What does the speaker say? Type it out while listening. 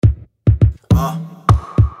Yo.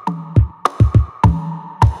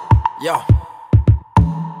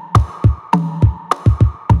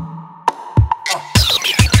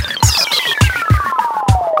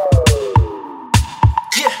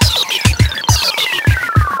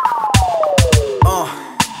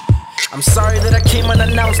 I'm sorry that I came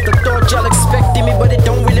unannounced. I thought y'all expected me, but it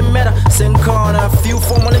don't really matter. Send corner, a few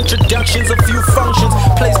formal introductions, a few functions.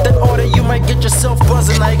 Place that order, you might get yourself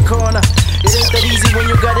buzzing like corner. It ain't that easy when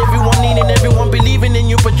you got everyone needing, everyone believing in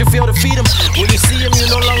you, but you fail to feed them. When you see them, you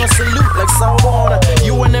no longer salute like Sawana.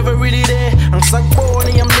 You were never really there. I'm stuck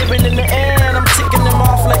born, I'm living in the air, and I'm ticking them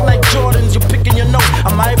off like Nike Jordans. You're picking your note,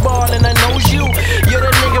 I'm eyeballing, I know you. You're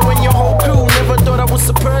the nigga when your whole crew never thought I would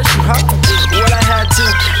surprise you, huh? Well, I had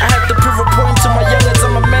to prove a point to my youngins.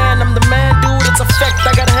 I'm a man, I'm the man, dude. It's a fact,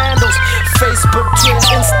 I got handles. Facebook,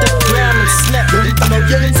 Twitter, Instagram, and Snap.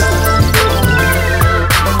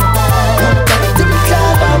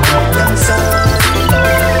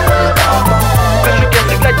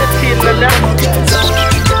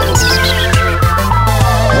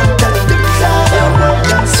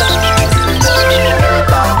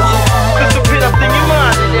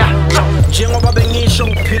 Njengoba bengisho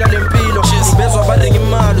ngiphila lempilo ngibezwa balenga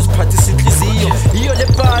imali usiphathisa inhliziyo iyo le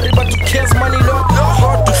bari but ucares money lo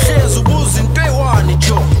kodwa uhlezi ubuza into eyiwani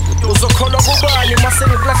jo uzokholwa kubani mase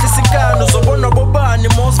ngikulahlisa inkani uzobona bobani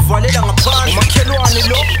mosivalela ngaphandle umakhelwane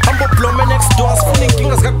lo hamba ublome next door sifuna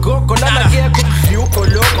inkinga zikagogo lana kekho kudliuko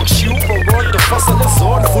lokho kushiyuko kodwa fasa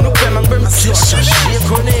lezona ufuna ukubhema ngibe mthisha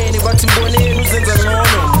ikhoneni bathi mboneni uzenza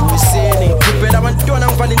ngcono mbuyiseni kuphela abantwana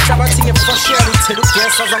ngivala inhlabathi ngefashela uthela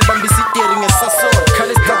ugesa zangibambisa iteri ngesasona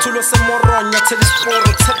khala isicathulo semoronya thela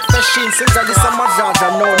isiporo tech fashion senzalisa amadladla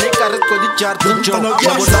no nekari igcwele ijardi jo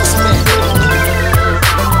yabo last man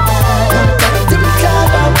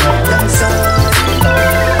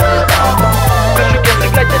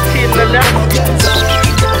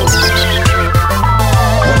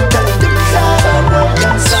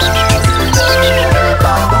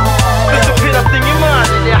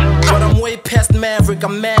But I'm way past maverick,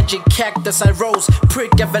 I'm magic, cactus, I rose,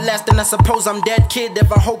 prick, everlasting, I suppose I'm that kid.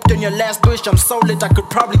 Ever hoped on your last wish, I'm so lit, I could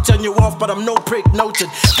probably turn you off, but I'm no prick, noted.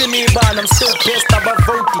 Give me a bond, I'm still pissed about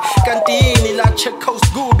voting. Kantini, la check coast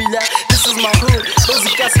gooby, la, this is my hood. Those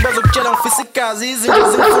guys, bazok chelang fisikazi, easy,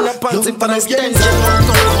 easy, funa panty, but I'm standing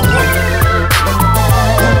on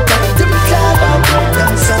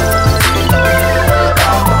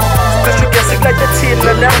Special guest like the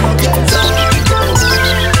team,